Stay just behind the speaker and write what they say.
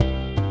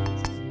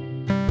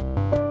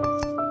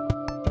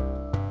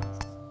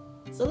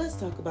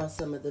talk about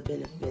some of the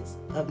benefits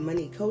of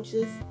money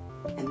coaches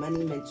and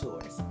money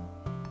mentors.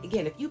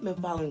 Again, if you've been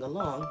following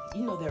along,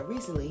 you know that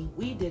recently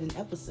we did an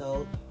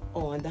episode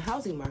on the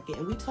housing market,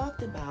 and we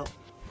talked about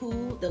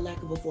who the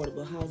lack of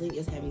affordable housing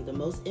is having the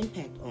most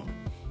impact on.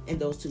 And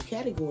those two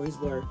categories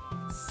were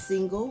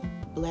single,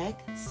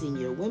 Black,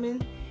 senior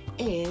women,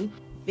 and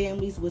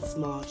families with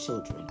small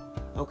children.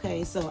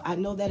 Okay, so I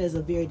know that is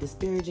a very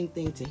disparaging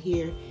thing to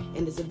hear,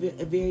 and it's a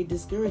very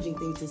discouraging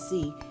thing to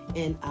see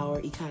in our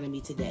economy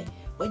today.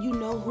 But you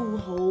know who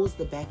holds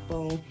the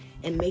backbone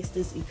and makes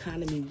this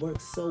economy work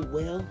so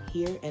well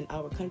here in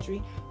our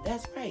country?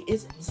 That's right.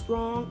 It's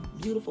strong,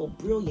 beautiful,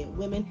 brilliant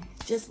women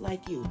just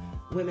like you,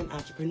 women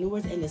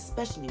entrepreneurs, and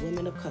especially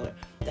women of color.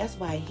 That's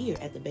why here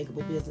at the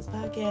Bankable Business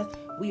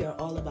Podcast, we are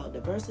all about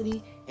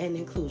diversity and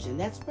inclusion.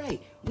 That's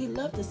right. We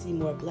love to see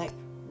more Black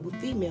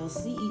female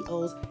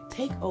CEOs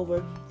take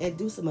over and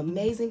do some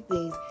amazing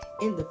things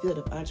in the field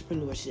of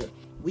entrepreneurship.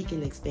 We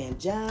can expand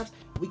jobs,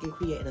 we can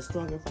create a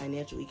stronger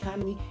financial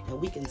economy, and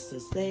we can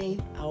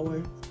sustain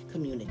our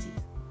communities.